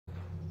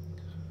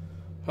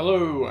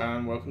Hello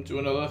and welcome to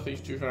another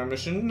Thief 2 Fan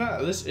mission.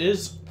 This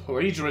is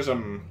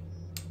Plagiarism.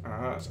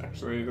 That's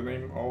actually the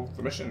name of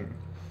the mission.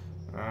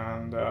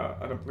 And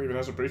I don't believe it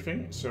has a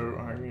briefing, so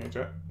I'm going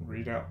to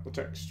read out the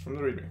text from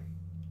the readme.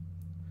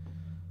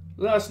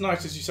 Last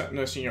night as you sat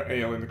nursing your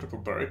ale in the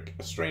crippled barrack,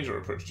 a stranger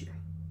approached you.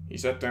 He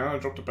sat down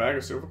and dropped a bag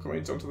of silver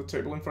coins onto the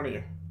table in front of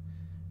you.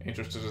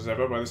 Interested as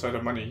ever by the sight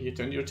of money, you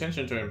turned your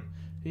attention to him.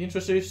 He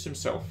introduced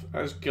himself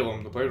as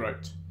Gillam, the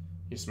playwright.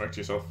 You smirked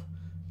to yourself.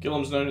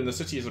 Gillam's known in the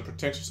city as a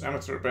pretentious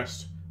amateur at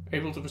best,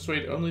 able to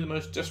persuade only the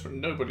most desperate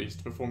nobodies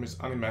to perform his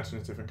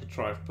unimaginative and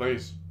contrived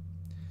plays.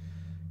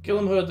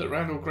 Gillam heard that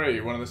Randall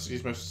Grey, one of the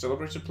city's most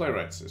celebrated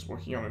playwrights, is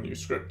working on a new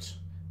script,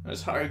 and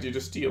has hired you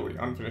to steal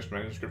the unfinished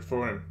manuscript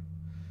for him.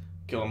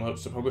 Gillam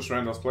hopes to publish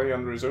Randall's play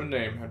under his own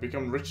name and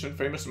become rich and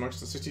famous amongst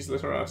the city's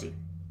literati.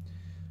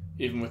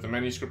 Even with the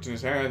manuscript in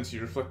his hands,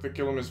 you reflect that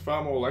Gillam is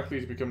far more likely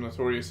to become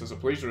notorious as a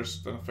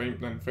plagiarist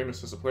than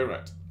famous as a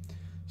playwright.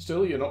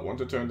 Still, you're not one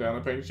to turn down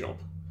a paying job.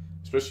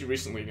 Especially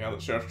recently, now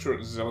that Sheriff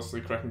Truitt is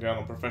zealously cracking down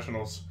on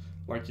professionals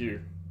like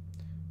you.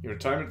 Your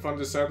retirement fund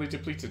is sadly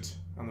depleted,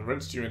 and the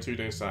rent's due in 2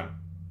 days' time.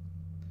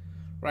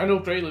 Randall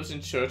Grey lives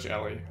in Church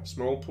Alley, a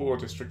small, poor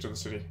district of the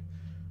city.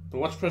 The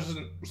watch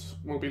presence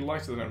will be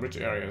lighter than in rich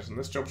areas, and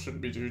this job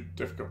shouldn't be too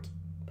difficult.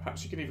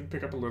 Perhaps you can even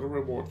pick up a little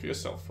reward for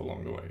yourself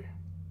along the way.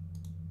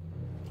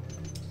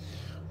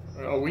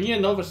 Are we a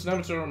novice, an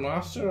amateur, or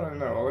master? I don't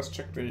know. Well, let's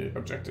check the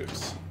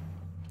objectives.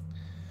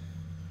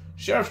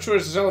 Sheriff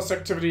Truitt's zealous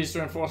activities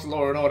to enforce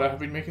law and order have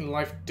been making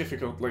life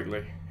difficult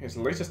lately. His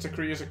latest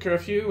decree is a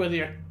curfew where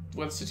the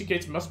city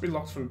gates must be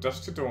locked from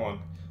dusk to dawn.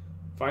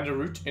 Find a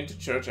route into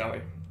Church Alley.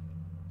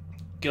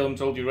 Gillam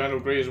told you Randall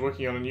Grey is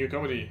working on a new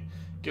comedy.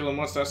 Gillam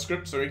wants that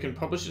script so he can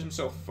publish it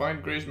himself.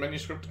 Find Grey's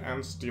manuscript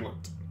and steal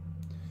it.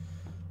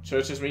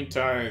 Churches mean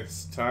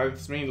tithes.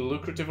 Tithes mean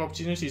lucrative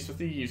opportunities for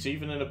thieves,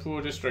 even in a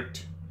poor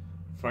district.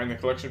 Find the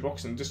collection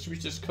box and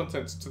distribute its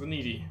contents to the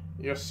needy.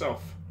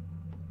 Yourself.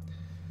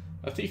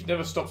 A thief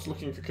never stops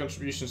looking for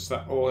contributions to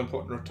that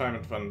all-important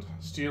retirement fund.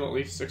 Steal at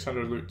least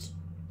 600 loot.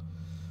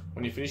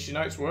 When you finish your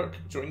night's work,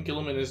 join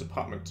Gillam in his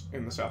apartment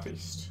in the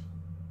southeast.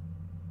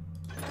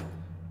 Go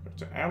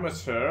to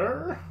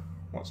amateur.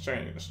 What's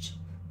changed?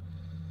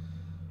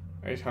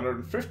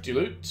 850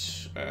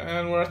 loot.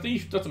 And where a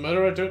thief, not a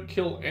murderer, don't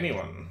kill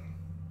anyone.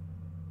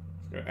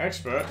 Go to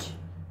expert.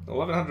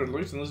 1100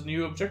 loot and there's a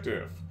new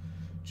objective.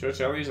 Church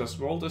Alley is a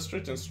small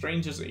district and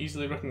strangers are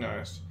easily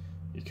recognized.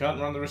 You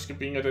can't run the risk of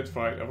being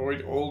identified.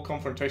 Avoid all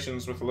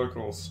confrontations with the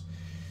locals.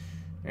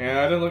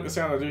 Yeah, I don't like the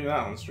sound of doing that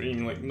on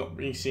stream, like not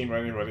being seen by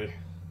anybody.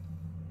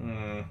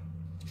 No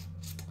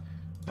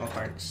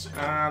thanks.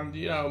 And,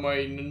 you know,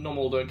 my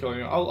normal don't kill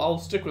anyone. I'll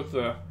stick with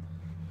the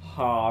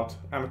hard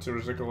amateur,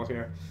 as I call it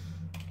here.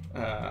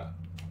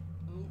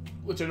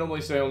 Which I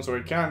normally say on, so I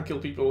can kill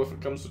people if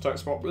it comes to a tight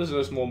spot, but this is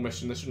a small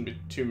mission, there shouldn't be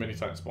too many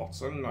tight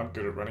spots, and I'm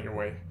good at running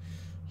away.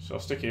 So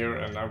I'll stick here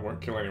and I won't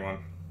kill anyone.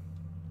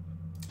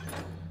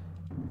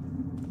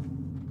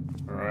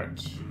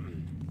 Alright.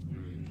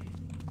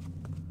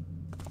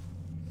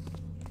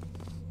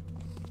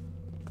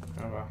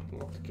 Have a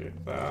lock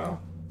gate there.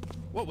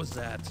 What was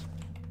that?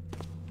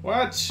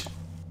 What?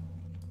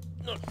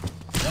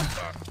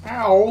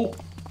 Ow!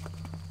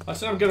 I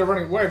said I'm good at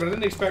running away, but I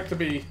didn't expect to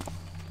be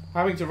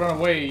having to run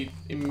away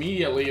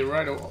immediately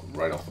right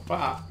off the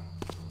bat.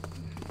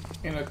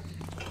 In a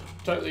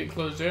tightly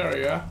enclosed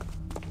area.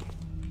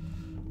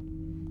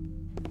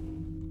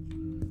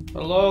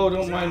 Hello,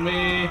 don't mind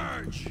me.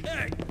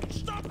 Hey,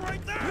 stop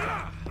right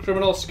there!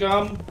 Criminal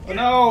scum. Oh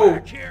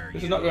no!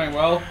 This is not going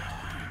well.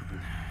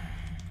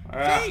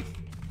 Thief!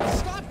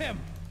 Stop him!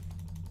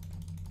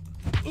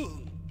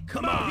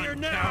 Come on here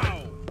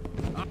now!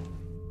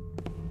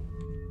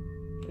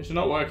 It's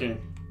not working.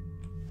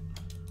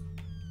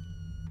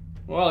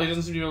 Well, he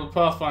doesn't seem to be able to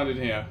pathfind in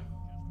here.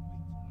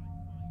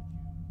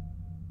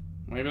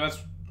 Maybe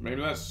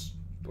that's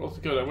all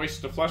good. I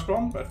wasted a flash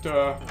bomb, but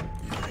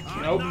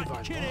nope.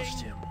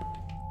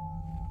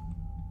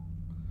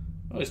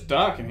 Oh, it's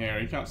dark in here.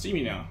 You can't see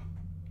me now.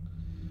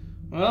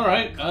 Well, all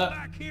right. Come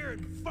back here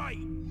and fight.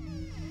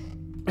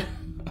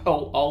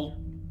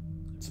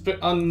 It's a bit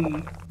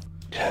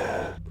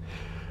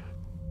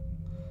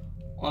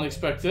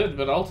unexpected,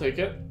 but I'll take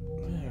it.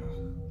 Yeah,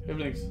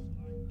 everything's.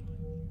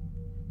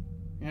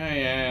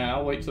 Yeah.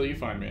 I'll wait till you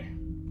find me.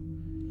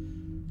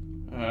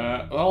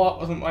 Well, that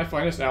wasn't my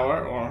finest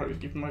hour, or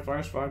even my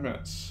finest 5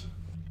 minutes.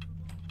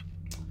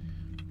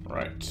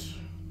 Right.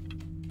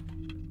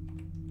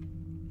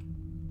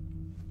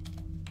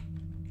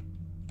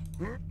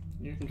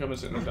 You can come and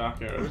sit in the dark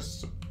area.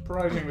 It's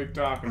surprisingly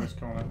dark in this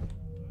corner.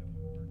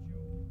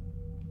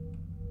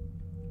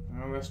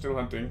 Oh, they're still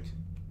hunting.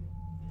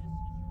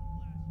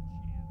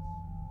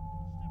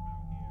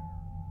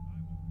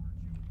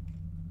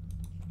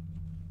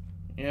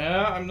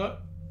 Yeah, I'm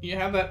not... You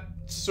have that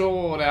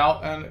sword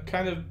out, and it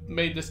kind of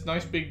made this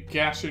nice big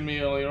gash in me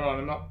earlier on.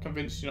 I'm not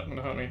convinced you're not going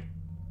to hurt me.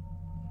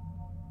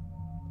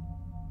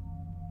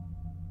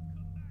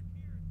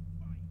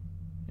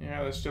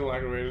 Yeah, they're still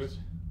aggravated.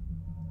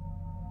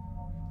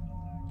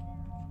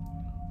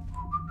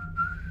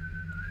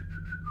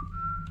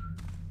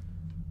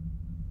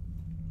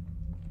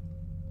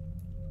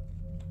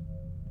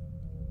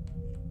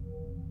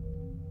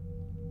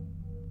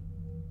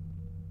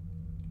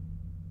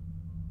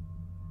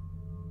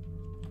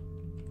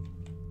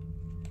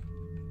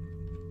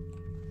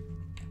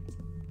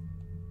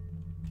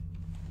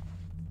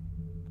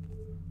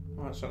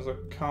 That sounds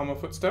like calmer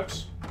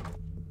footsteps.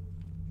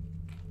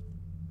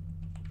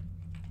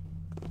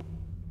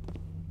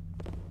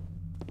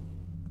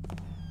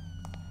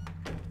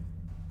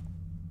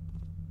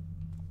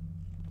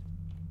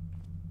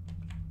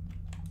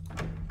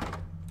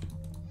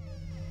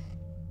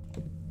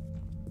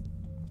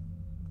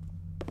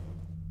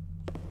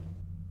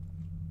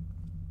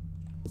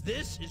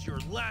 This is your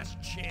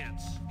last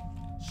chance.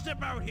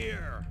 Step out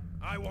here.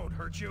 I won't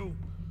hurt you.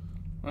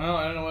 Well,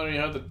 I don't know whether he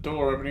had the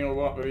door opening or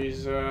what, but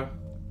he's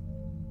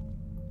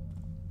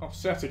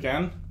upset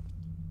again.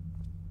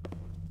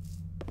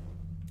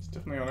 He's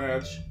definitely on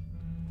edge.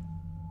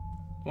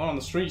 The one on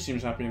the street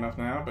seems happy enough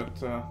now,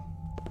 but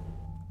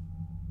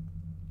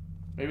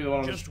maybe the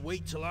one on Just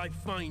wait till I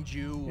find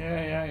you.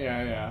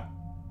 Yeah.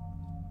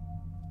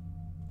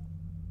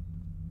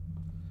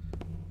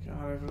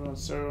 God,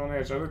 everyone's so on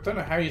edge. I don't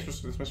know how you're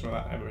supposed to dismiss him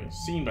without ever being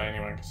seen by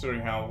anyone,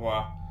 considering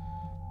how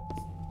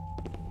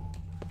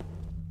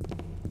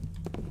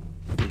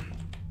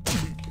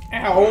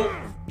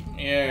Ow!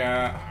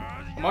 Yeah,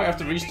 I might have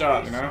to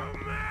restart, you know?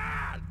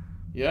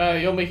 Yeah,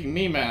 you're making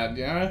me mad,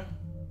 you know?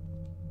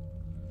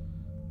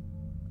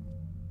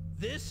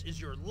 This is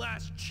your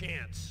last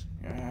chance.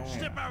 Yeah.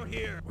 Step out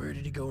here. Where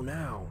did he go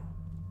now?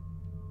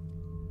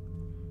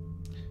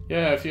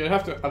 Yeah, if you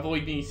have to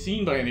avoid being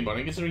seen by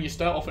anybody, considering you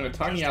start off in a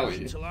tiny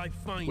alley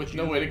with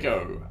nowhere to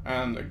go,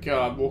 and a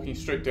guard walking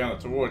straight down it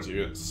towards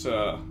you, it's,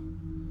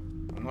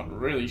 I'm not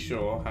really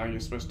sure how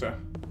you're supposed to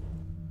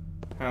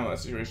handle that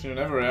situation, and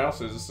everywhere else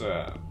is,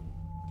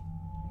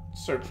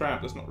 so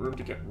cramped there's not room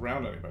to get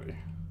around anybody.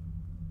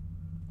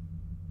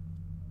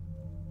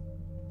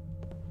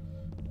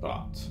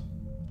 But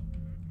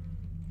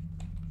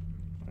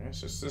I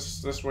guess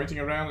it's this waiting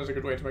around is a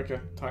good way to make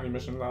a tiny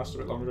mission last a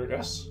bit longer, I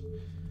guess.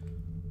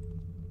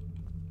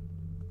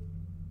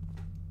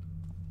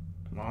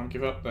 Come on,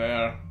 give up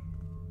there.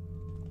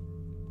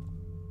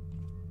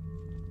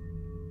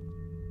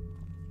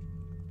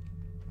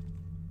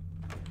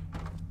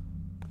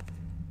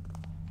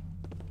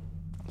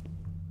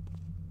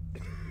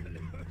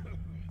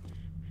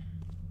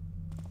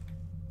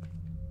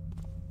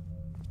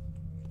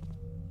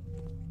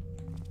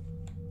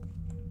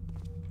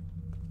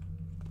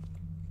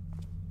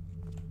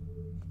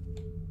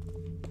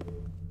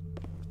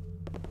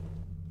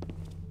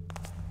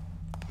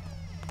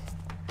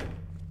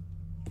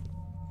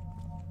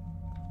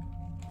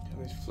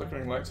 These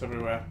flickering lights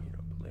everywhere.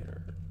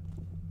 Later.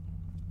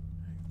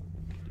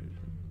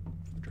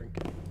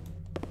 Drinking.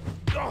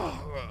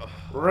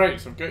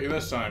 Right, I've got you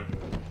this time.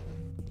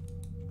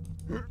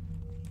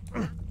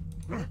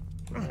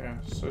 Yeah,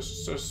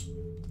 such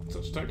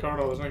a tight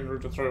corridor, there's not even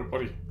room to throw a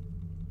body.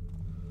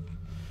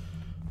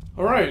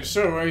 Alright,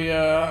 so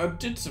I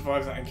did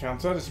survive that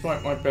encounter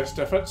despite my best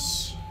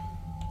efforts.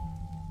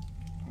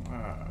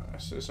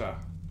 This is a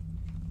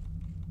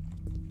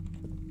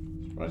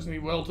surprisingly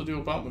well-to-do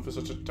apartment for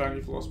such a tiny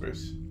floor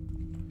space.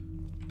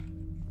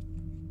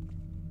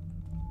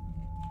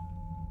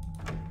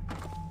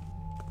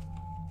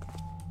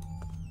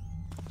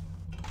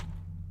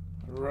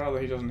 Rather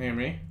he doesn't hear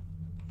me.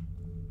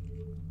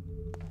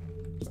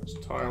 That's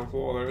tile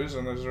floor there is,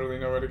 and there's really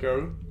nowhere to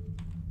go.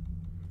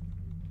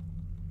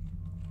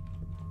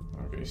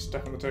 Okay,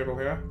 stuck on the table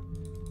here.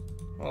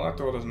 Well, that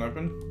door doesn't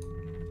open.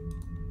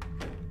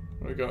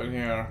 What do we got in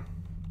here?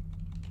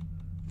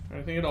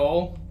 Anything at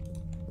all?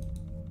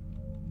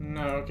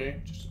 No,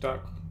 okay, just a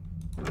dark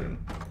room.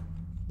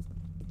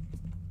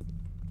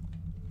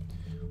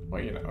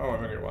 Well, you know, oh,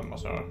 I've only got one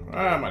mascara.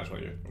 I might as well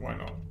use it. Why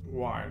not?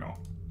 Why not?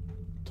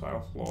 Tile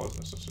floors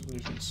are such a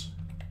nuisance.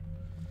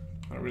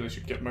 I really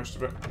should get most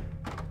of it.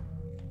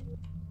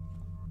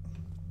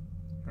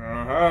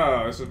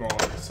 Aha, this is more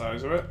like the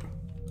size of it.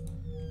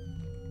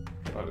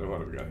 What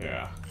have we got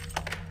here?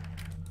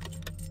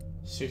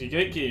 City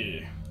gate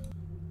key.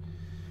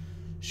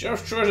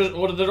 Sheriff Truitt has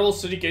ordered that all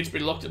city gates be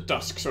locked at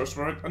dusk so as to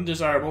prevent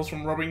undesirables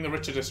from robbing the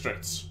richer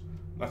districts.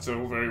 That's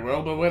all very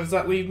well, but where does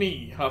that leave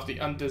me? Half the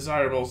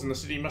undesirables in the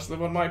city must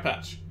live on my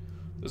patch.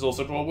 There's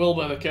also poor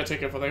Wilbur, the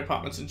caretaker for the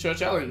apartments in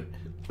Church Alley.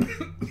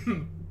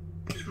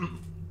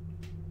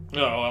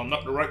 Oh, I'll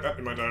not write that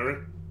in my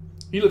diary.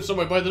 He lives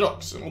somewhere by the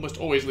docks and almost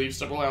always leaves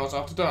several hours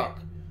after dark.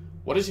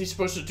 What is he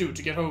supposed to do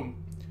to get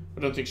home?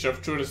 I don't think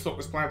Sheriff Truitt has thought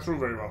this plan through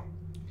very well.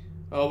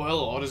 Oh well,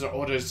 orders are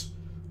orders.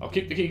 I'll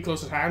keep the key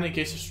close at hand in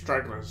case of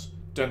stragglers.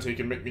 Dante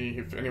can make me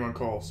if anyone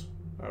calls.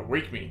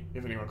 Wake me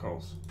if anyone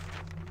calls.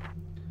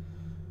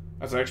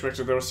 As I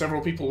expected, there were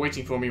several people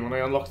waiting for me when I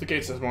unlocked the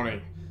gates this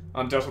morning.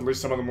 Undoubtedly,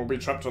 some of them will be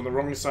trapped on the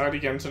wrong side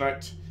again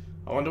tonight.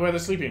 I wonder where they're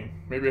sleeping.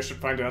 Maybe I should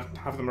find out and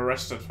have them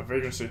arrested for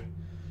vagrancy.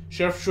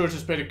 Sheriff Truitt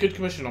has paid a good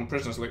commission on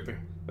prisoners lately.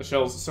 The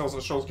cells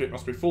at Shoals Gate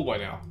must be full by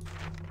now.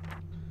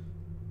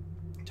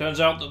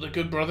 Turns out that the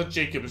good brother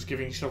Jacob is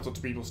giving shelter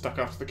to people stuck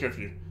after the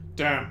curfew.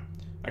 Damn.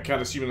 I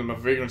can't assume them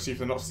of vagrancy if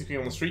they're not sleeping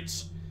on the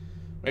streets.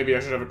 Maybe I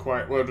should have a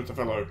quiet word with the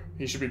fellow.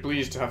 He should be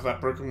pleased to have that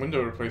broken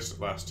window replaced at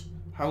last.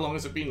 How long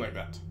has it been like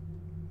that?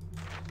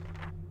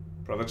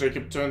 Brother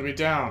Jacob turned me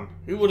down.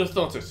 Who would have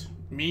thought it?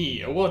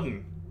 Me, a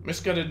warden.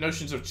 Misguided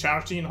notions of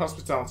charity and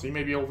hospitality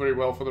may be all very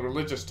well for the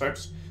religious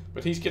types,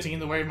 but he's getting in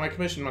the way of my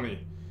commission money.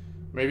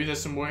 Maybe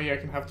there's some way I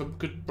can have the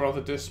good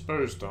brother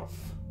disposed of.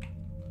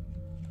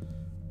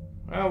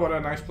 Well, what a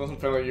nice, pleasant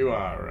fellow you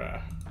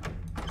are.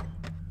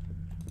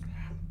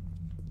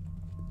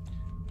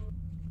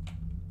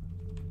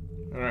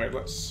 Alright,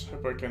 let's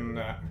hope I can...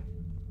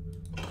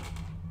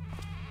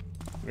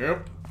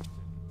 Yep.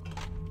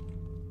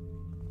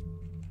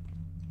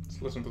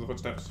 Let's listen for the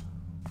footsteps.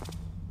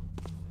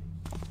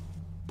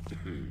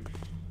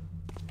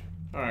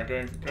 Alright,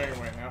 going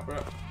away now,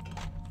 but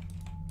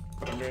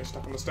I'm getting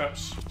stuck on the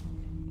steps.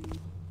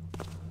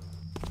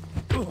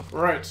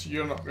 Right,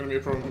 you're not going to be a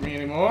problem for me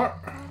anymore.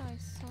 I thought I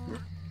saw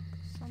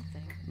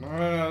something.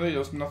 No,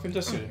 there's nothing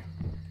to see.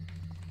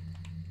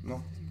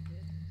 No.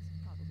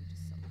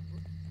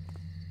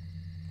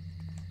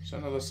 It's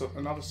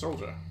another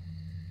soldier.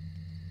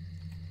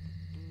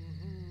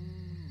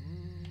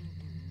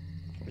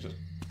 What is it?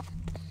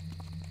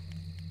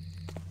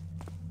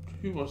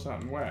 Who was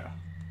that and where?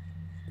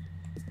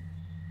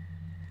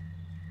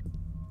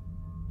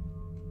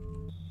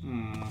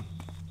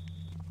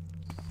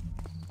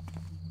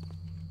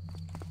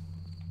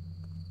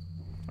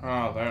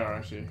 Ah, there,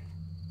 I see.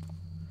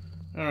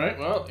 Alright,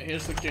 well,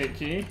 here's the gate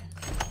key.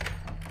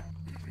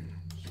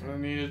 That's what I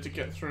needed to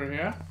get through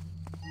here.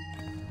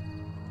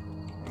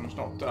 It's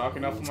not dark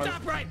enough for my...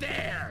 Stop right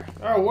there!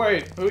 Oh,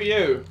 wait, who are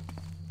you?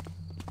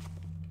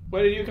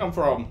 Where did you come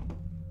from?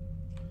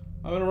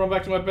 I'm gonna run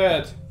back to my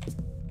bed.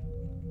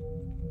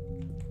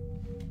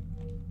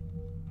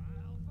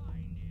 I'll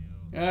find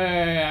you.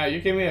 Yeah, you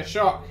gave me a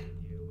shock.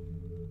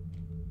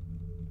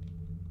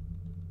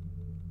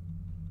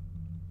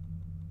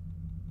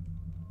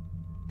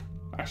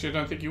 Actually, I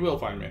don't think you will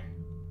find me. Where'd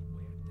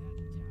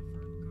that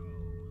duffer go?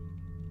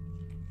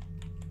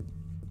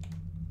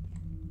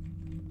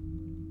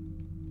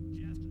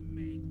 Just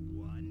make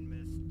one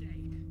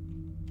mistake.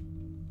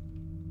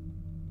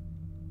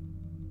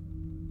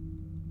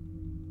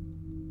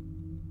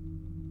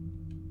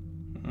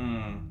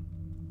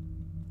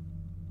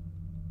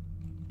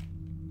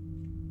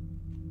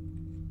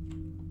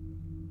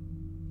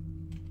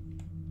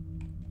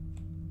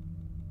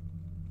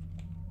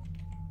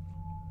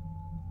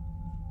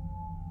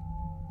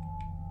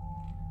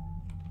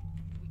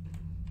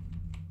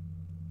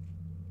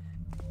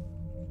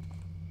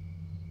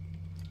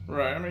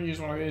 Right, I'm gonna use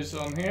one of these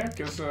on here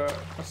because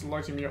that's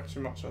lighting me up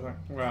too much, I think.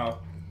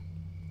 Well,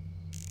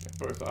 they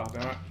both are,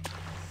 damn it.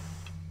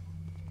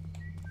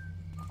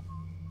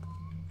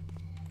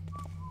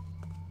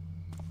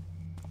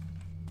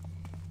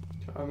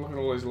 I'm looking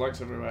at all these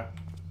lights everywhere.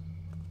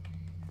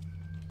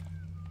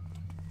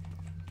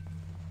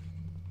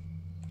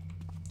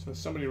 So there's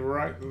somebody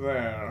right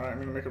there. Alright, I'm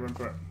gonna make a run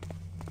for it.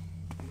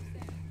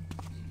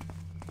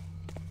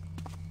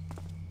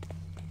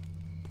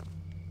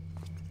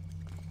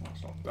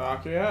 It's not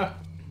dark here.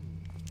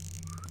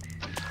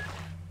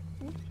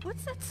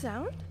 What's that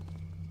sound?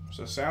 It's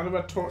the sound of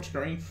a torch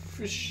going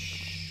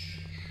fish.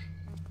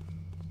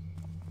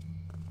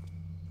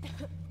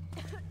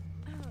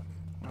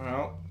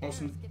 Well, It's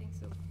getting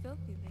so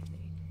filthy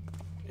lately.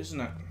 isn't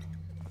it?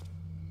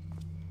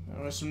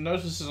 There's some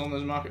notices on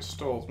those market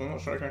stalls, but I'm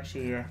not sure I can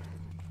actually get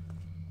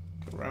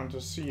around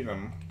to see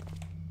them.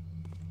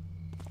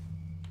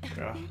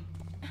 Yeah.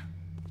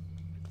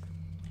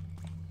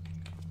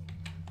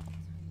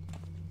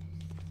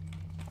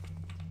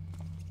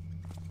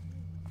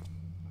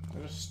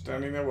 They're just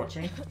standing there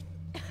watching.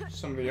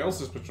 Somebody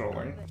else is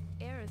patrolling.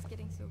 The air is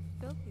getting so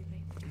filthy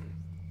lately.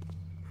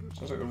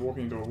 Sounds like they're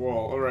walking into a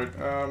wall. Alright,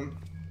 can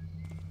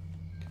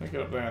I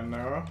get up there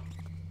now?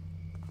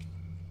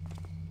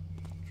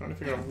 Trying to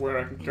figure out where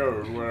I can go,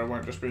 where I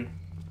won't just be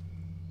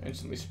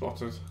instantly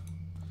spotted.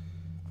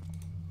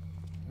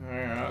 Oh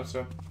yeah, that's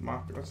a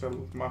market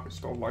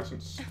stall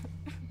license.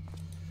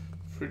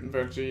 Fruit and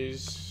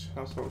veggies,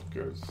 household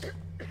goods.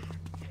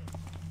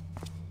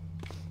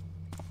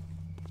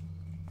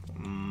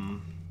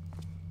 Do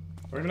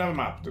I even have a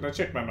map? Did I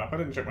check my map? I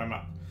didn't check my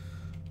map.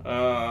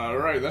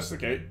 Right, that's the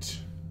gate.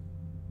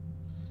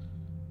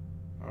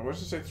 Oh, what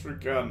does it say through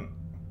garden?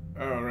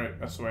 Oh, right,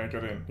 that's the way I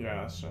got in.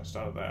 Yeah, so I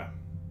started there.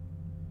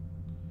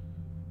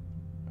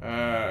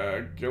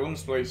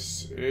 Gillam's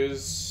place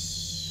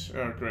is...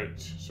 Oh, great.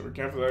 So we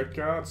have the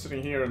guard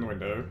sitting here in the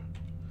window.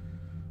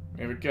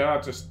 We have a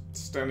guard just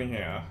standing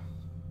here.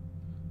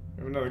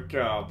 We have another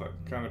guard that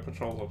kind of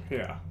patrols up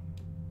here.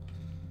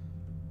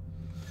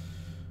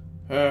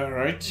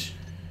 Right.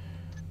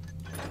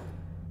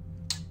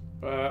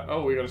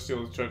 Oh, we gotta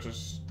steal the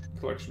church's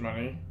collection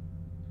money.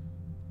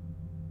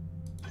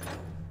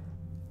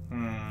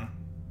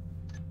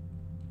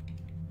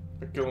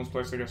 But Gillam's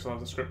place, I guess I'll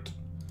have the script.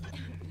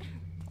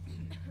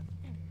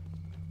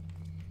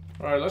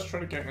 Alright, let's try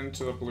to get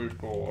into the blue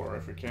door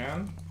if we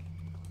can.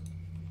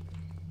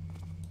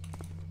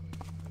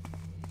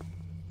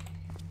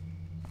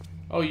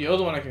 Oh, you're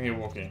the one I can hear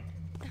walking.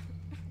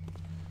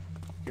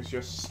 Because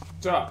you're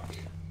stuck.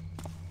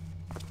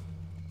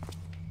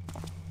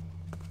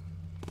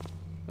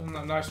 Isn't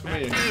that nice for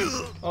me?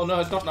 Oh no,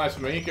 it's not nice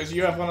for me, because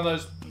you have one of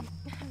those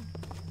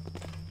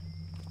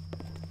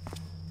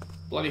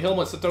bloody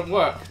helmets that don't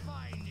work.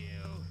 Find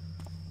you.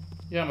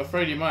 Yeah, I'm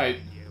afraid you might.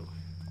 You.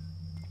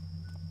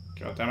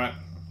 God damn it.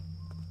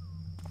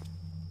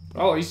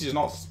 Well, at least he's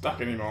not stuck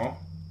anymore.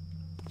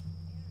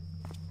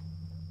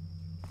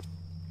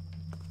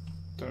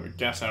 Don't have a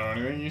gas arrow or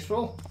anything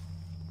useful.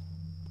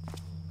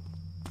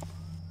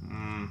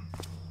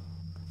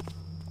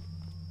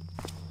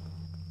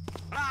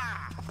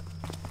 Ah!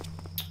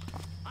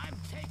 I'm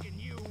taking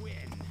you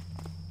in.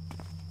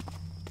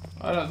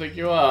 I don't think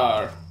you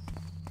are.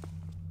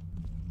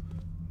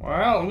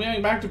 Well, I'm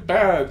getting back to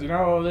bed. You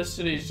know, this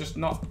city's just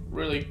not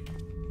really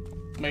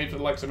made for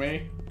the likes of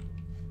me.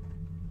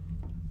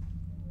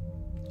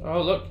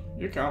 Oh, look,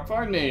 you can't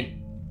find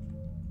me.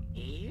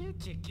 Here,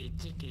 ticky,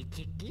 ticky,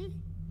 ticky.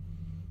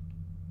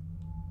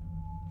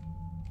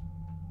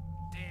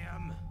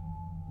 Damn.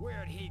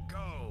 Where'd he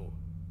go?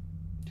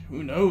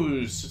 Who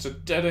knows? It's a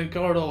dead-end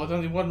corridor with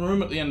only one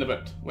room at the end of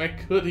it. Where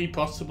could he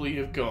possibly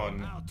have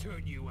gone? I'll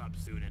turn you up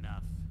soon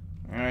enough.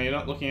 You're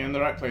not looking in the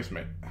right place,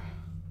 mate.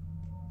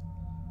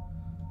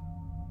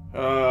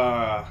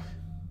 Whoever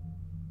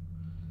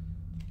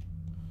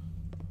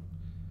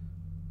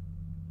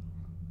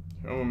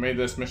made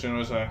this mission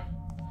was a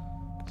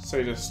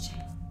sadist.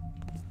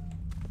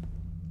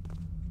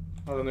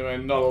 Not only am I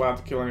not allowed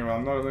to kill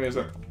anyone, not only is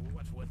it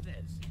What's with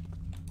this?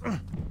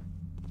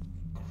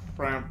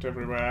 cramped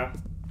everywhere,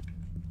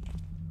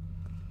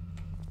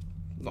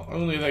 not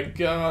only are there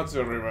guards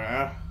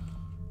everywhere,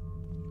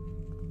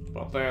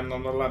 but then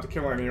I'm not allowed to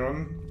kill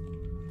anyone,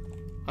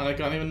 and I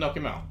can't even knock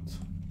him out.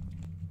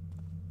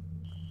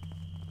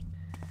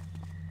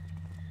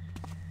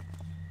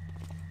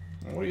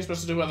 What are you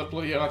supposed to do with the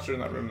bloody archer in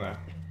that room there?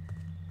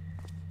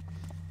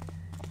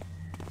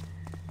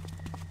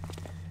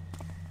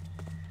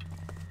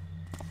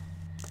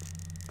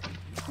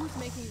 Who's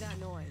making that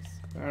noise?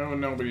 Oh,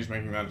 nobody's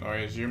making that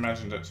noise. You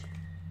imagined it.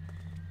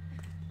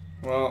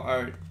 Well,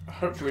 I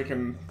hopefully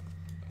can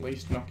at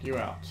least knock you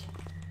out.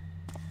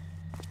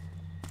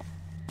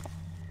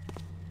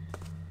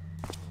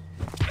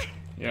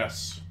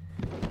 Yes.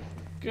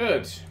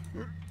 Good.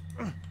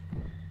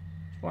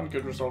 One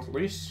good result at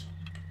least.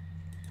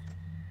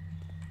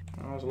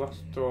 Oh, there's a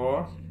locked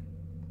door.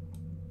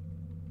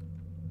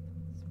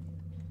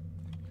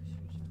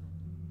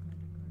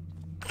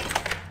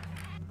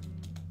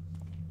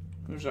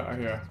 Who's that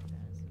here?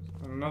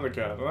 Another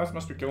guard. Well, that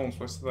must be Gillam's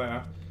place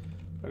there.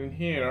 But in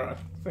here, I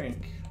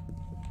think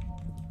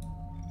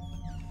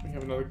we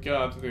have another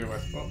guard to deal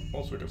with. Oh,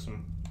 also we got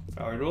some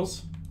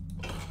valuables.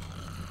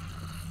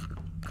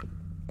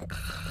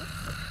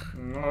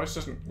 No, this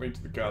doesn't lead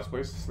to the guard's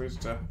place. This leads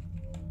to a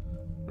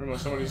room where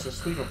somebody's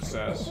asleep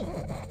upstairs.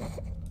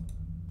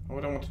 Oh,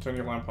 I don't want to turn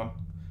your lamp on.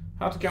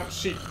 How to count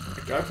sheep.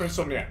 A guide for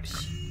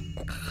insomniacs.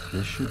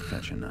 This should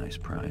fetch a nice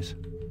prize.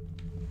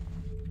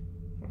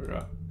 What do we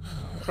got?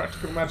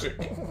 Practical magic.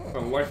 The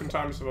life and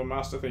times of a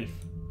master thief.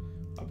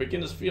 A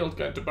beginner's field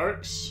guide to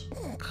barracks.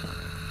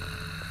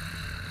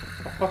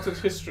 A potted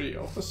history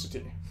of the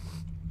city.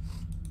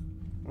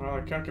 Well,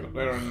 I can't get up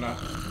there and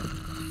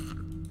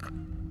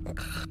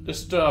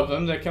disturb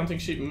them. Their counting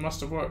sheep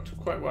must have worked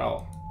quite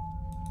well.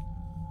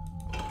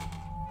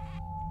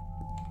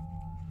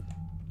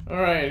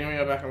 Alright, here we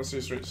are back on the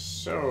city streets.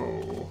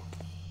 So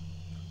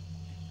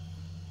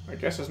I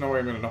guess there's no way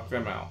I'm going to knock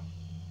them out.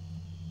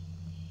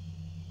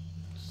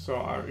 So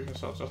I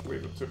guess I'll just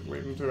leave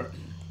them to it.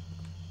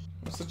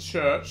 That's the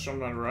church on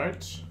my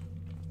right.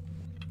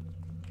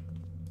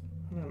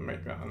 I'm going to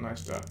make that a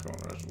nice dark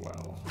corner as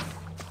well.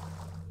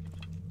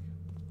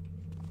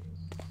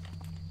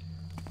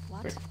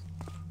 What?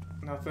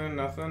 Nothing.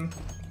 Don't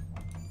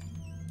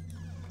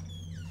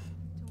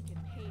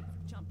get paid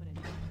for jumping in.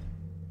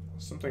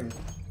 Something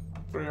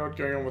very odd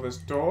going on with this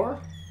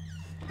door.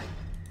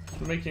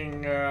 It's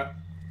making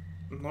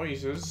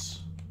noises.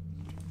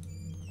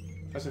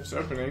 As if it's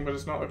opening, but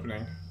it's not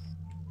opening.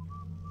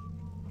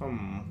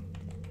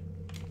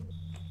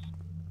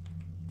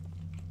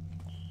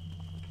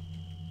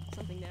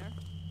 Something there?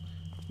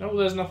 No,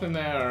 there's nothing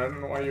there. I don't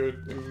know why you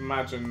would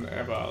imagine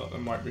ever that there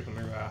might be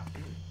something there.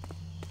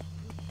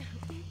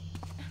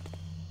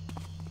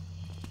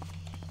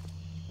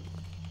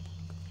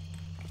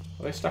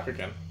 Are they stuck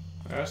again?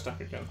 They're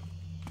stuck again.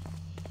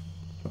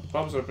 The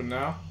pub's open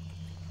now.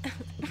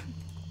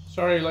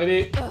 Sorry,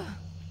 lady.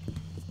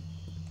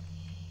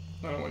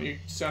 I don't want you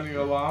sounding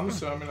the alarm,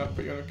 so I'm going to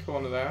put you in the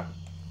corner there.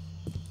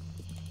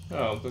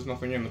 Oh, there's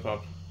nothing in the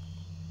pub.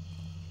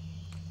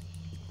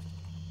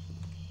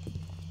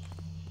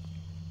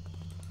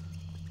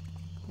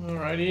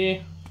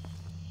 Alrighty.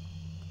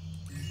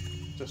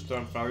 Just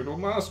a valuable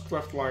mask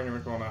left lying in the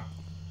corner.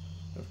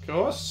 Of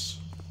course.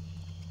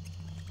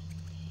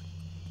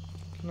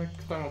 Can I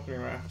climb up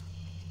anywhere?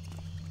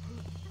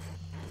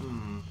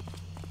 Can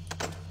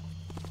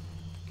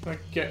I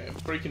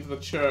break into the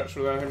church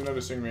without him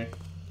noticing me?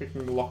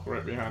 Picking the lock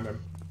right behind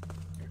him.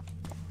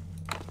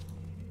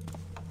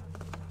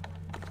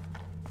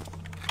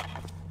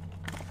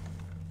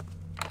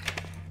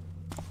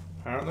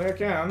 Apparently I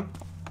can.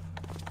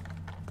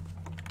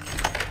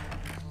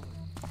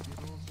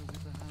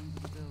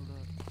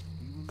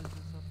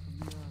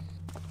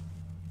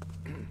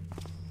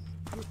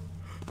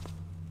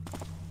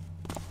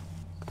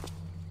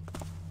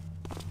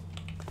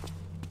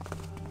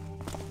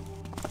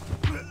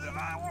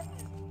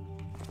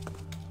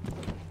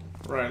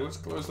 Right, let's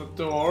close the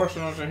door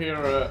so not to hear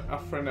our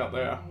friend out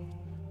there.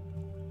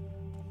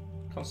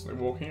 Constantly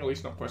walking, at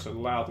least not quite so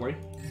loudly.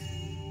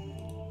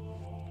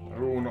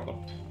 Oh, not the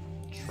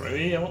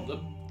tree, I want the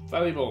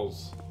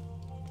valuables.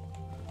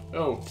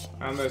 Oh,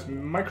 and there's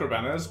micro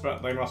banners,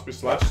 but they must be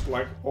slashed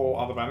like all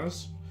other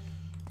banners.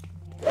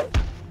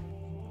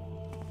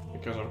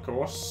 Because of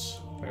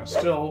course, they are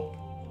still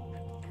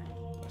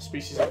a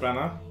species of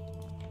banner.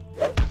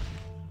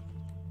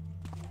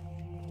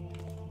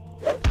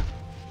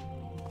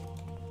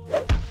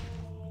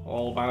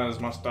 All banners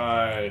must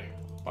die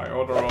by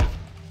order of...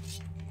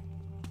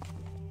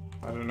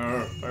 I don't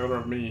know, by order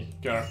of me,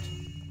 Garrett.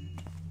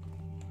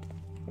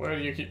 Where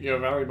do you keep your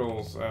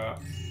valuables? Well,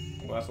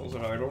 that's also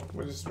valuable.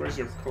 Where's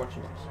your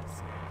collection box?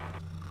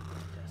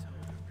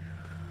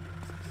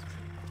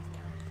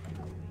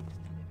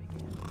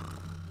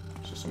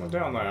 There's just someone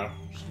down there.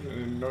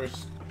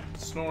 Noise,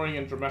 snoring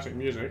and dramatic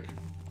music.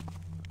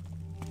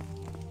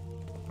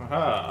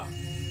 Aha!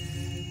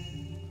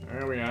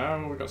 There we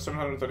are. We got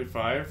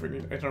 735. We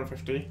need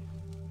 850.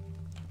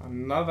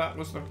 And now that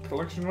was the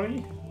collection money?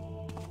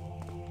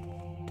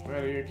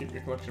 Where do you keep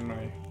your collection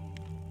money?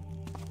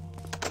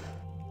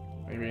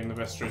 Maybe in the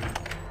vestry.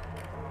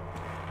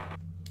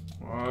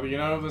 Well, you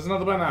know, there's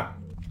another banner.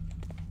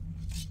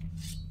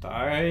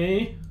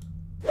 Die.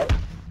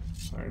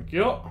 Thank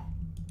you.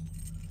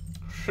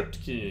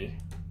 Crypt key.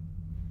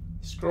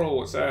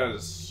 Scroll, it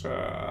says,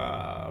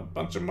 a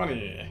bunch of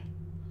money.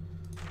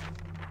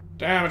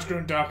 Damn, it's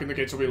growing dark and the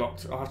gates will be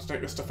locked. I'll have to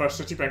take this to First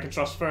City Bank and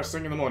Trust first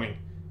thing in the morning.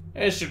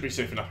 It should be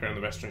safe enough here in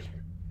the vestry.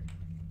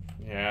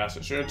 Yes,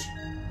 it should.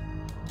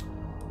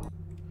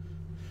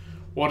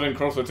 Warden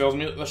Crawford tells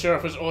me that the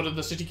sheriff has ordered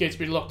the city gates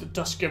be locked at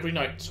dusk every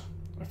night.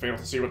 I fail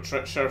to see what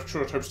Sheriff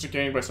Truitt hopes to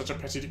gain by such a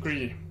petty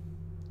decree.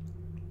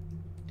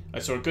 I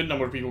saw a good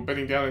number of people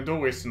bedding down in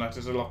doorways tonight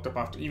as they locked up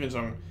after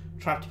evensong,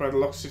 trapped by the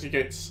locked city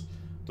gates.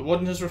 The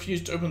warden has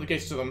refused to open the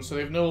gates to them, so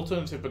they have no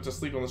alternative but to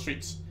sleep on the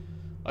streets.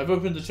 I've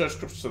opened the church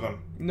crypts to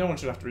them. No one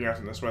should have to be out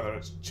in this weather.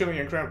 It's chilly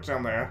and cramped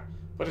down there,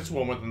 but it's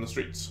warmer than the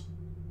streets.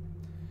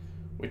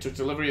 We took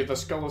delivery of the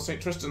skull of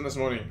St. Tristan this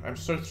morning. I'm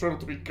so thrilled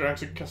to be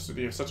granted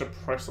custody of such a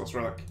priceless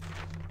relic.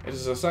 It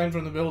is a sign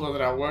from the builder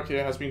that our work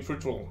here has been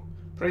fruitful.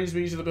 Praise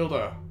be to the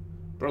builder.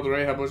 Brother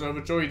Ahab was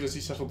overjoyed as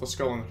he settled the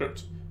skull in the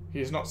crypt. He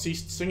has not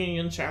ceased singing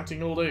and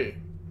chanting all day.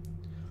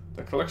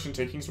 The collection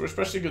takings were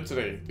especially good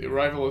today. The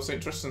arrival of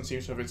St. Tristan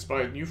seems to have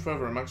inspired new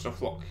fervour amongst our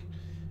flock.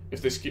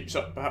 If this keeps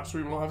up, perhaps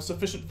we will have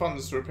sufficient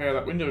funds to repair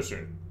that window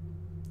soon.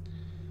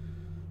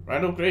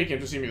 Randall Grey came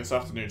to see me this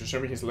afternoon to show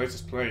me his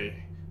latest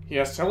play. He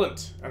has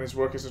talent, and his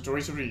work is a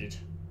joy to read.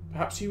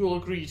 Perhaps he will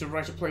agree to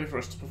write a play for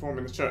us to perform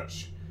in the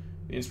church.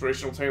 The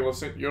inspirational tale of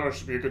St. Yor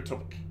should be a good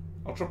topic.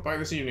 I'll drop by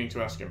this evening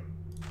to ask him.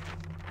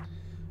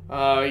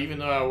 Even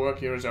though our work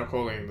here is our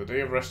calling, the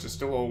day of rest is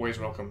still always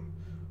welcome.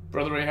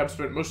 Brother Ahab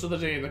spent most of the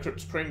day in the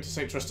crypt praying to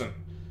St. Tristan.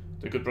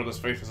 The good brother's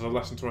faith is a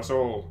lesson to us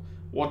all.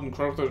 Warden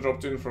Crowther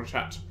dropped in for a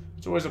chat.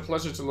 It's always a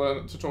pleasure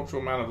to talk to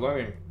a man of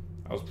learning.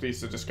 I was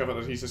pleased to discover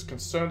that he's as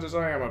concerned as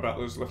I am about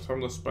those left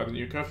homeless by the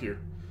new curfew.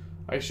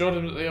 I assured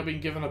him that they are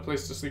being given a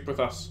place to sleep with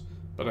us,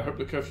 but I hope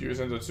the curfew is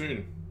ended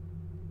soon.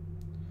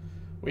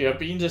 We have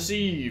been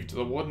deceived.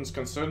 The warden's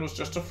concern was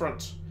just a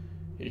front.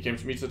 He came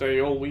to me today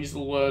all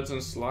weasel words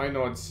and sly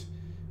nods.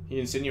 He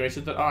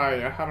insinuated that I,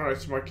 a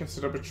Hammerite, might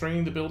consider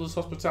betraying the builder's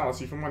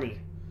hospitality for money.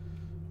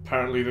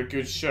 Apparently the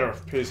good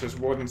sheriff pays his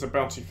wardens a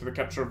bounty for the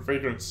capture of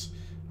vagrants,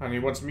 and he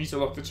wants me to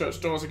lock the church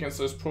doors against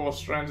those poor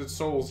stranded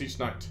souls each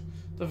night.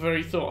 The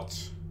very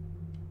thought.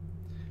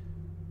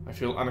 I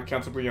feel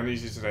unaccountably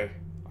uneasy today.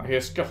 I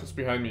hear scuffles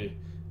behind me,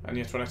 and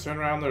yet when I turn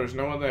around there is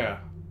no one there.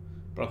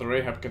 Brother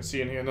Ahab can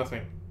see and hear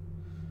nothing.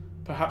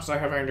 Perhaps I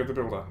have angered the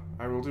builder.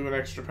 I will do an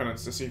extra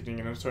penance this evening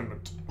in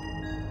atonement.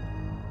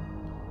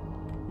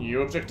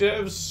 New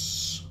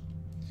objectives.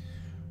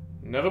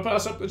 Never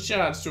pass up the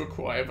chance to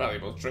acquire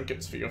valuable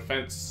trinkets for your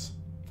fence.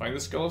 Find the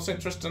skull of St.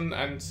 Tristan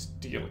and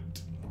steal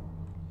it.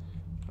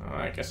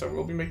 I guess I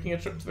will be making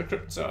a trip to the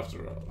crypts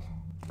after all.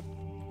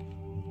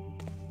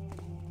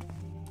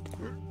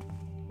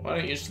 Why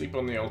don't you sleep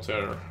on the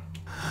altar?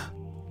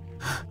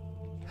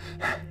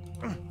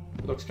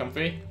 Looks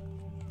comfy.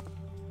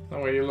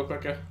 That way you look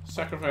like a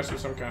sacrifice of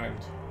some kind.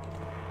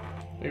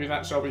 Maybe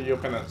that shall be your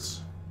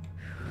penance.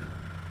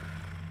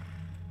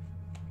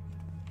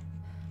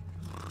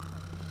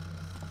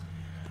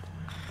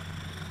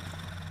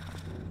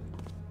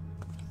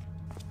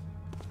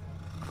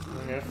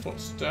 I hear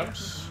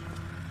footsteps.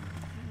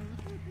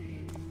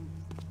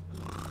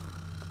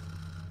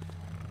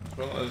 As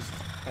well as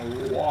a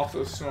lot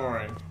of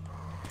snoring.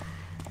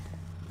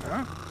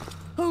 Huh?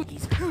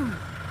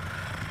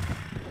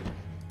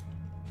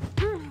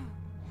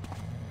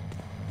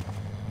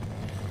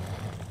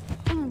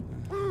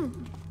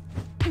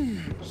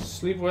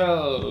 Sleep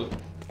well,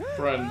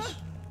 friends.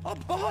 A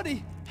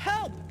body!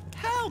 Help!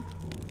 Help!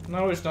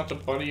 No, it's not a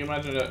body,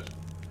 imagine it.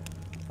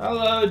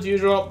 Hello,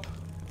 dewdrop.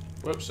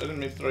 Whoops, I didn't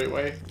mean to throw it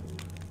away.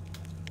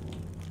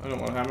 I don't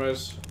want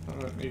hammers. I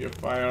don't need your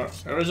fire.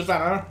 There is a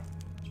banner.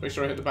 Just make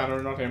sure I hit the banner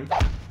and not him.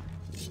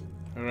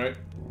 Alright.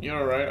 you're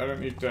alright. I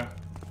don't need to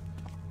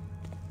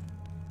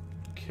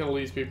kill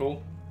these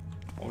people.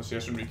 Obviously, I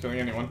shouldn't be killing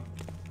anyone.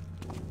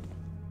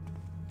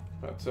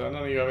 But none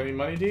of you have any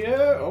money, do you?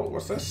 Oh,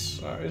 what's this?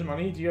 Here's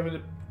money. Do you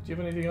have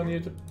anything on you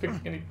to pick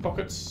any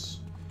pockets?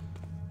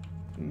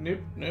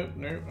 Nope, nope,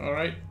 nope.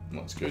 Alright,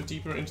 let's go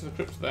deeper into the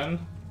crypt then.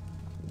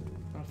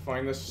 I'll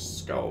find this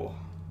skull.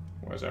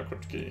 Where's our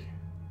crypt key?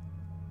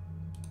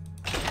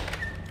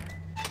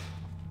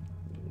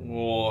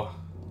 Whoa.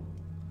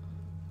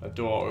 A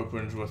door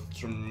opens with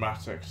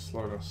dramatic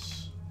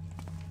slowness.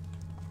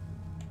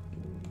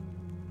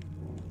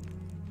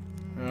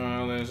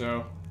 Oh, there's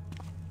our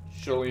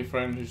jolly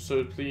friend who's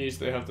so pleased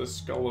they have the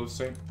skull of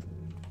Saint...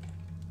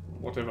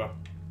 whatever.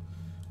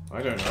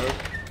 I don't know.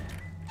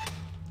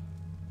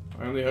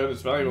 I only heard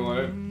it's valuable on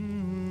it.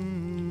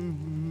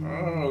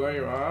 Oh, there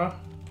you are.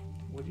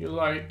 Would you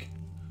like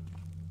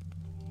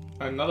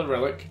another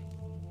relic?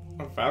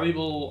 A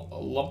valuable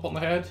lump on the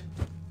head?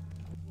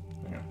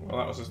 Yeah, well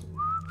that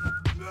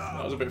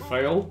was a bit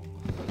fail.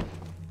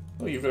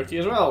 Oh, you've got a key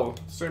as well.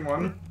 Same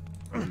one.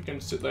 You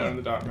can sit there in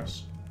the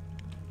darkness.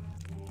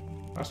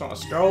 That's not a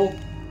skull.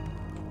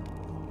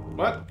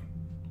 What?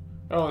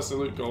 Oh, that's the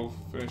loot goal.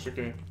 Finished,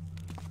 okay.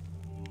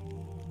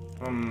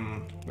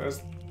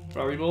 There's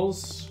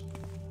valuables.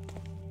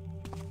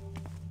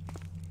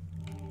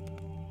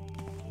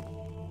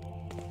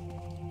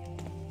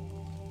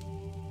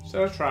 Is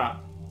that a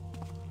trap?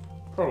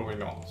 Probably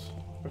not.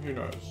 But who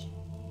knows?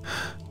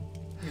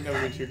 You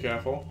never be too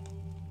careful.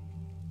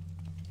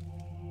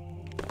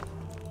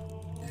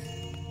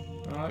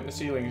 I like the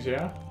ceilings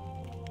here.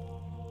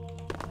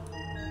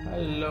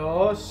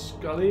 Hello,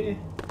 Scully.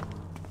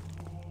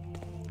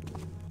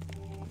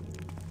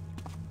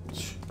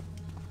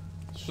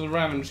 So the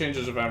random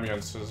changes of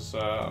ambience is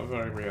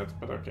very weird,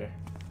 but okay.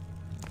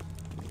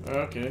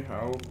 Okay,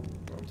 I'll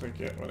take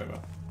it, whatever.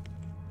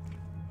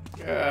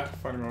 Yeah,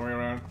 finding my way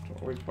around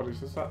all these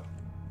bodies. Is that?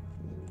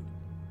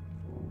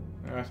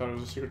 Yeah, I thought it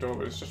was a secret door,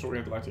 but it's just a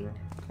weird lighting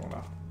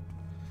corner.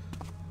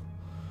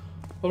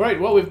 Alright,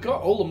 well, we've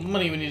got all the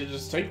money we needed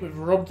to take. We've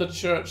robbed the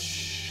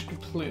church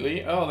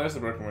completely. Oh, there's the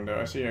broken window.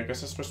 I see. I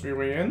guess it's supposed to be a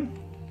way in.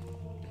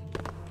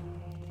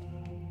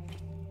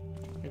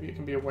 Maybe it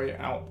can be a way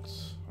out.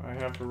 I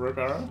have a rope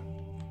arrow.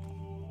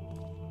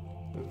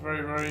 With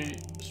very, very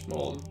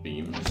small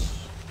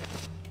beams.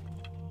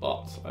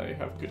 But I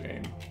have good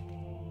aim.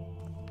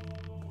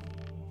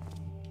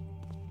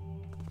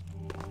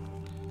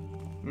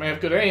 I may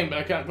have good aim, but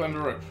I can't climb the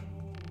rope.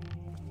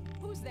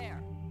 Who's there?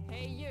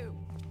 Hey, you.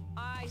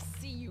 I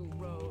see you,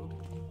 rogue.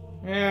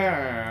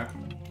 Yeah.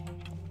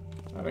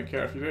 I don't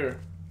care if you do.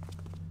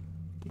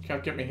 You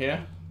can't get me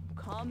here.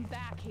 Come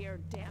back here,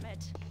 damn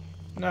it.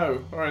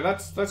 No. Alright,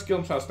 that's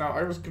Gillam's house. Now,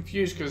 I was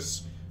confused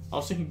because I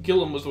was thinking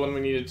Gillam was the one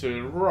we needed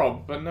to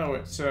rob, but no,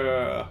 it's,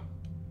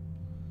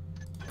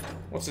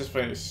 what's his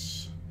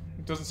face?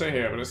 It doesn't say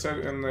here, but it said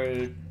in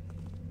the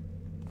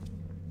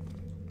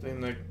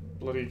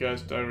bloody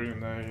guy's diary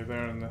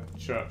there in the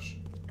church.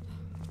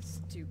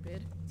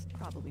 Stupid. It's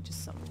probably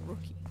just some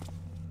rookie.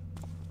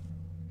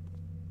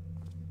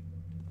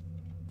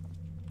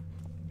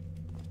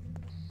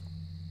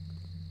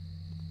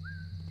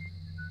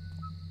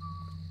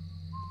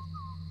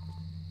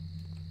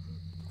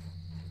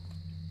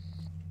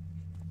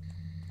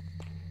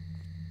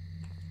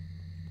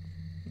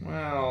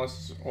 Well,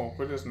 this is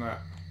awkward, isn't it?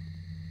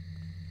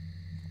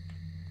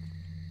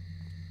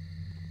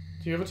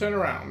 Do you ever turn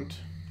around?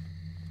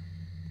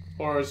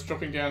 Or is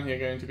dropping down here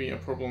going to be a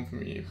problem for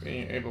me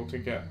being able to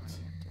get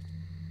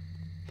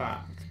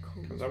back?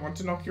 Because I want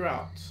to knock you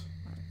out.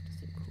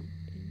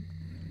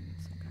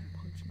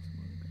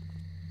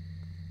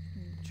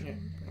 Yeah,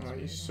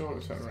 you sort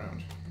of turn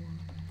around.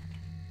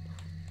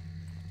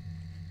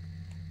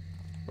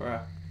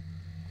 There.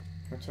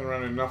 I turn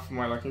around enough for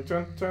my liking.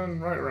 Turn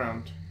right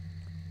around.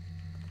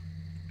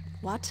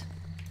 What?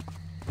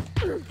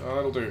 Oh,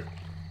 that'll do.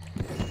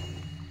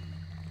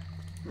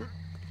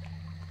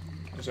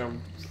 There's a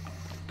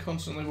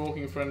constantly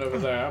walking friend over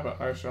there, but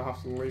I shall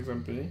have to leave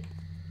them be.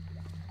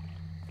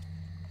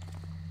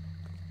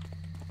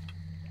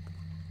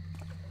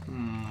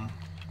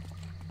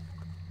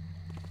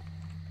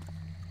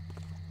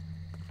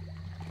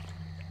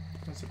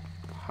 There's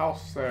a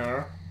house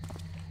there.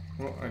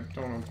 Well, I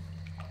don't want to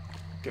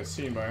get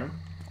seen by him.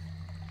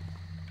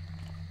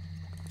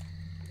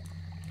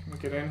 Can we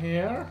get in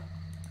here?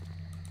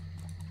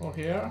 Or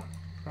here?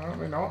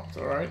 Apparently not.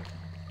 Alright.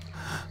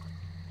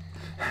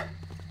 I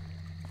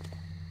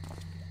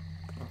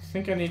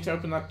think I need to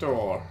open that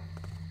door.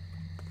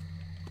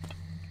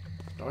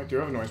 Oh, I do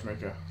have a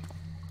noisemaker.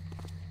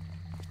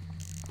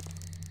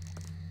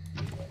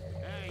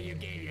 You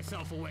gave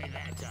yourself away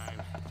that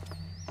time.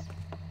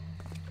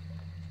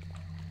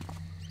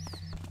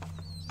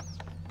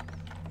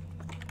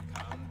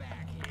 Come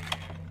back here.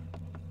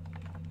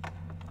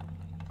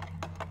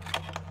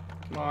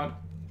 Come on.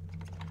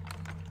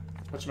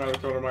 Watch him out of the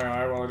corner of my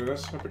eye while I do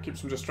this. Hope it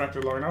keeps him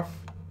distracted long enough.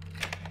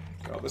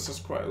 God, this is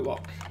quite a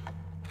lock.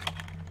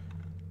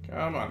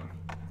 Come on.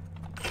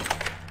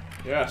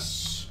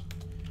 Yes.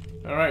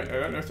 Alright, I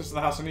don't know if this is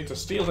the house I need to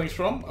steal things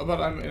from, but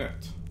I'm in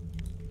it.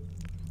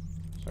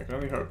 So I can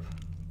only hope.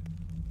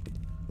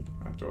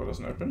 That door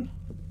doesn't open.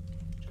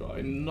 It's got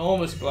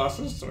enormous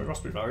glasses, so it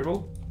must be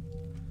valuable.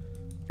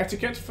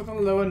 Etiquette for the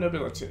lower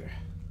nobility.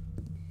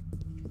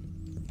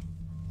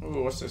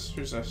 Oh, what's this?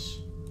 Who's this?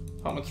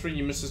 Apartment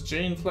 3, Mrs.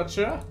 Jane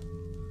Fletcher?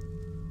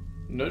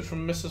 Note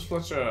from Mrs.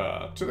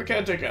 Fletcher. To the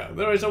caretaker.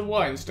 There is a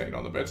wine stain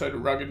on the bedside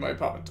rug in my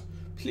apartment.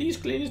 Please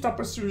clean it up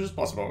as soon as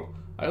possible.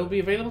 I will be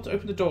available to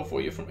open the door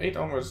for you from 8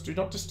 onwards. Do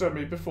not disturb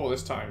me before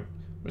this time.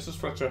 Mrs.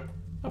 Fletcher,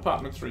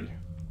 Apartment 3.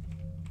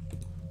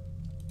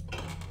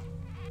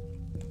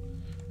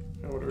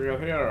 What do we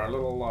got here? A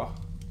little,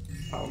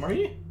 pile of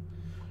money?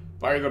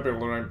 By the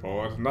builder, I'm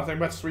bored. Nothing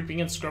but sweeping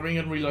and scrubbing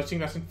and relighting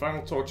that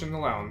infernal torch in the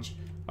lounge.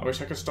 I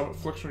wish I could stop it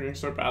fluctuating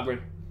so badly.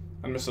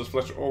 And Mrs.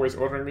 Fletcher always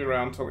ordering me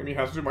around, telling me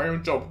how to do my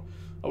own job.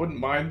 I wouldn't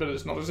mind, but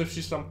it's not as if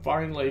she's some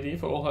fine lady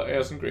for all her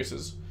airs and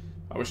graces.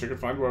 I wish I could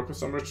find work with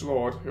some rich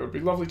lord. It would be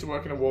lovely to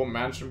work in a warm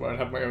mansion where I'd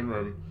have my own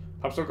room.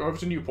 Perhaps I'll go over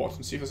to Newport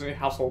and see if there's any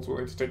households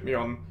willing to take me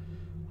on.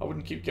 I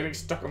wouldn't keep getting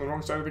stuck on the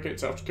wrong side of the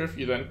gates after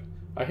curfew then.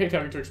 I hate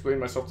having to explain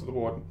myself to the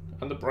warden,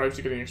 and the bribes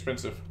are getting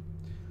expensive.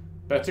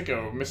 Better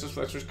go. Mrs.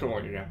 Fletcher's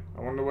calling again.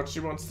 I wonder what she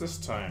wants this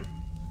time.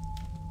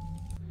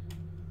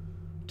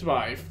 To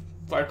buy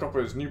 5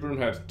 coppers, new broom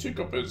head, 2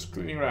 coppers,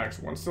 cleaning rags,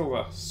 1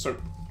 silver,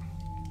 soap.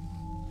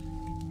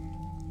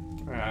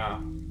 Ah.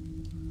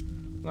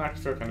 I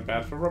feel kind of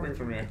bad for robbing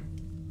from you.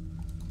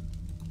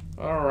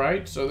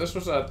 Alright, so this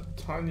was a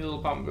tiny little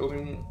apartment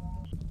building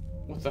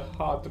with a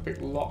hard to pick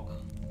lock.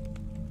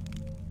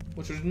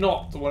 Which was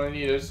not the one I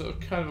needed, so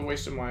kind of a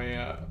waste of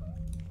my,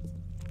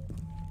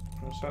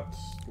 what's that?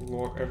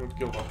 Lord Edward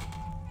Gilbert.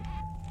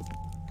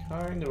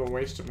 Kind of a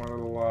waste of my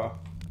little,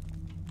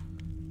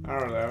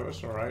 arrow there, but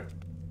it's alright.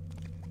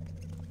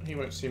 He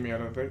won't see me, I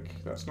don't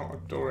think. That's not a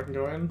door I can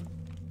go in.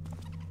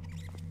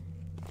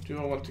 Do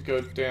I want to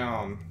go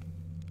down?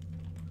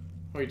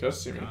 Oh, he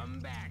does see me. Come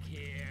back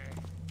here.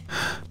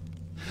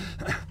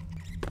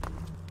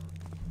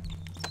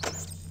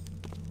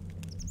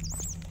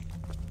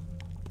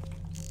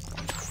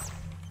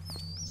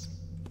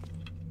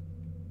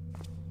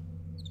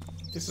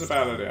 This is a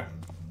bad idea.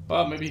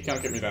 But maybe he can't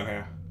get me down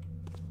here.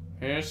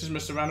 Here's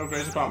Mr. Randall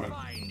Gray's apartment.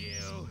 I'll find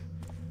you.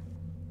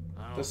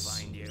 I'll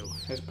find you.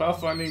 His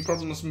pathfinding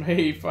problems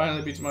may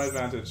finally be to my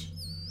advantage.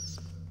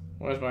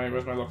 Where's my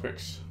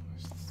lockpicks?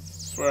 I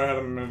swear I had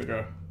them a minute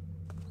ago.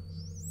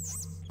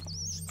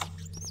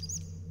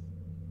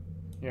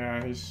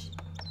 Yeah, he's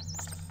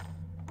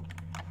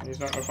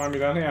not gonna find me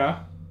down here.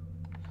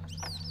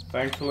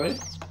 Thankfully.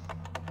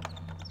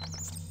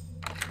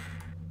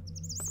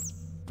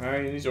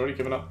 He's already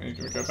given up and he's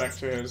gonna go back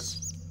to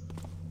his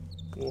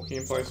walking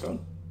in place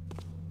on.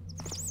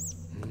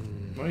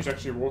 No, he's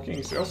actually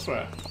walking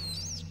elsewhere.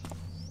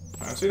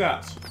 Fancy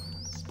that.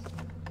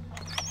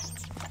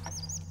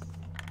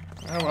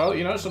 Oh well,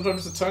 you know,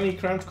 sometimes the tiny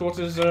cramped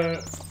quarters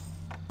are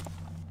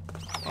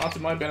to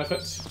my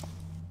benefit.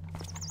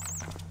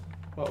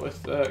 What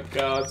with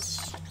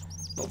guards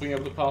not being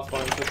able to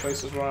pathfind to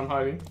places where I'm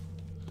hiding.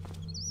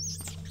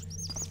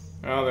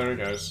 Oh, there he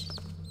goes.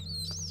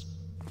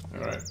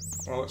 Alright,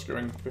 well let's go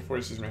in before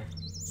he sees me.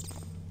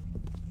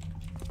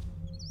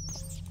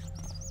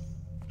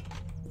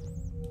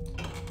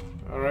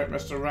 Alright,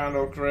 Mr.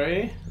 Randall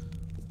Grey.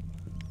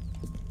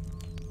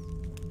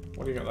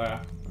 What do you got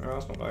there? Oh,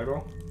 that's not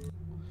valuable.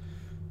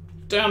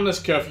 Damn this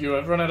curfew,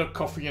 I've run out of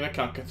coffee and I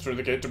can't get through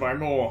the gate to buy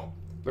more.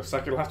 Looks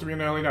like it'll have to be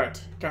an early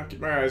night. Can't keep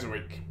my eyes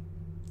awake.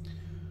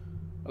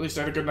 At least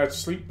I had a good night's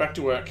sleep. Back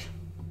to work.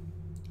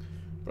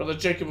 Brother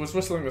Jacob was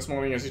whistling this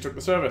morning as he took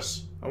the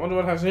service. I wonder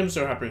what has him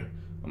so happy.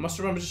 I must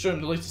remember to show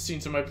him the latest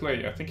scenes in my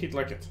play. I think he'd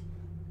like it.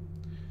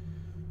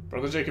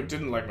 Brother Jacob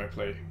didn't like my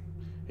play.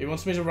 He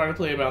wants me to write a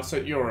play about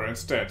St. Eura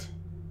instead.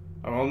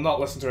 I will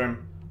not listen to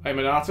him. I am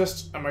an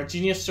artist, and my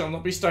genius shall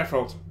not be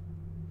stifled.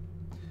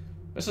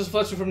 Mrs.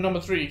 Fletcher from number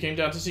 3 came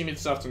down to see me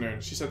this afternoon.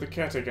 She said the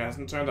caretaker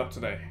hasn't turned up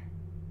today.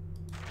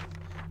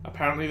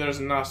 Apparently there is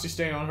a nasty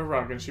stain on her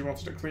rug and she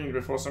wanted it cleaned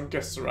before some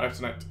guests arrive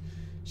tonight.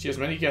 She has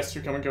many guests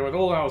who come and go at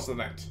all hours of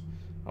the night.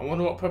 I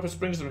wonder what purpose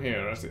brings them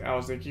here, as the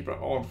hours they keep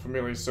are odd for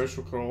merely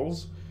social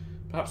calls.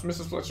 Perhaps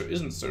Mrs. Fletcher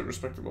isn't so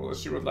respectable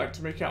as she would like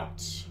to make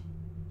out.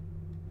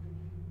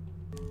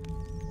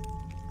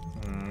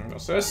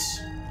 What's this?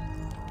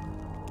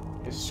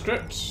 His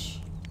script.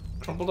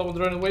 Crumpled up and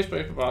thrown in the waste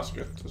paper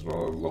basket, as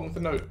well along with the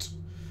note.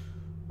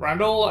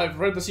 Randall, I've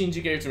read the scenes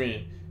you gave to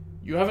me.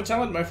 You have a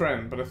talent, my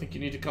friend, but I think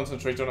you need to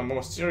concentrate on a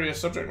more serious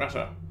subject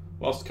matter.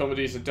 Whilst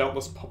comedies are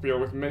doubtless popular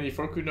with many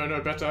folk who know no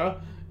better,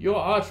 your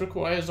art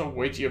requires a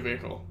weightier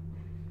vehicle.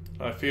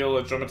 I feel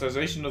a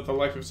dramatization of the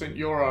life of St.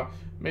 Eura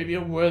may be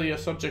a worthier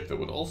subject that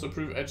would also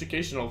prove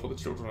educational for the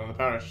children in the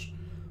parish.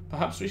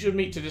 Perhaps we should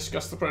meet to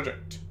discuss the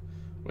project.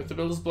 With the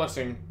builder's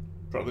blessing,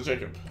 Brother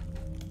Jacob.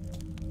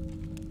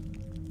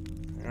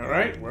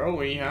 Alright, well,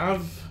 we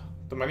have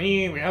the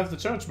money, we have the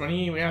church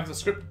money, we have the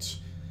script.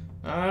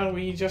 We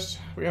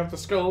have the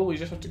skull, we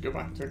just have to go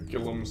back to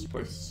Gillam's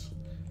place.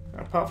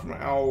 Apart from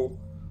Owl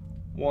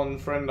one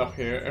friend up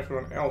here.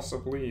 Everyone else, I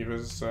believe,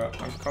 is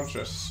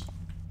unconscious.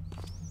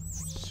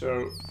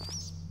 So,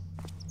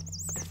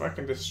 if I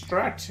can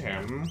distract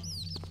him,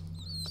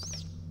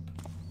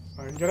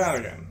 I can get out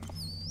again.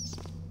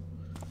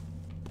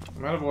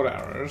 I'm out of water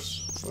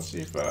arrows. Let's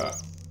see if I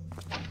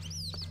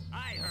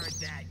heard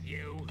that,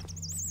 you.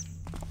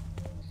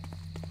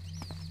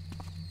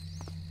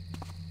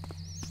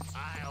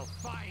 I'll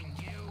find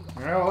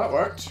you. well, that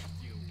worked.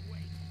 You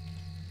wait.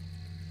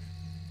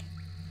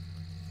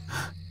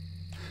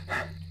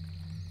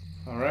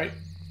 Alright.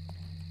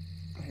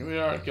 Here we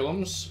are at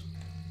Gillam's.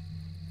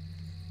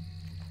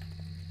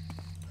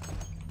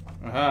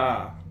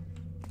 Aha!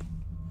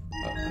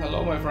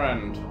 Hello, my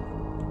friend.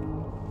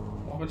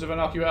 What happens if I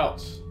knock you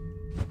out?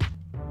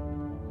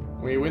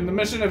 We win the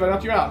mission if I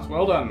knock you out.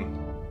 Well done.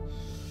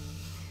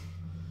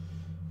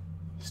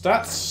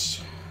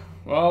 Stats.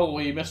 Well,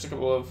 we missed a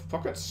couple of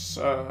pockets.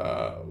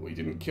 We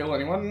didn't kill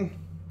anyone.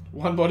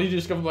 One body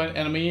discovered by an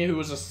enemy who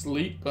was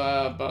asleep,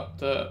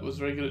 but was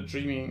very good at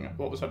dreaming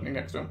what was happening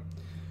next to him.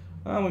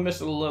 And we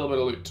missed a little bit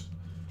of loot.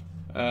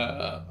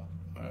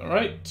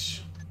 Alright.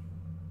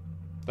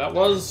 That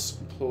was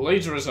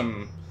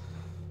plagiarism.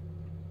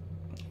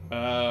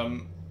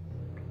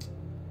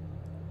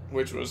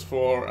 Which was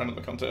for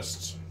another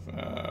contest.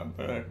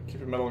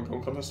 Keeping Metal and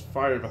Gold Contest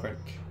 5, I think.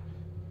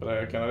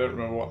 But again, I don't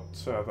remember what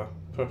the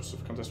purpose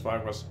of Contest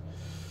 5 was.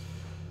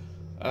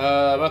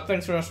 But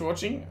thanks very much for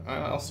watching,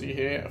 and I'll see you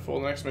here for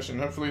the next mission.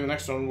 Hopefully the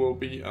next one will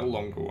be a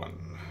longer one.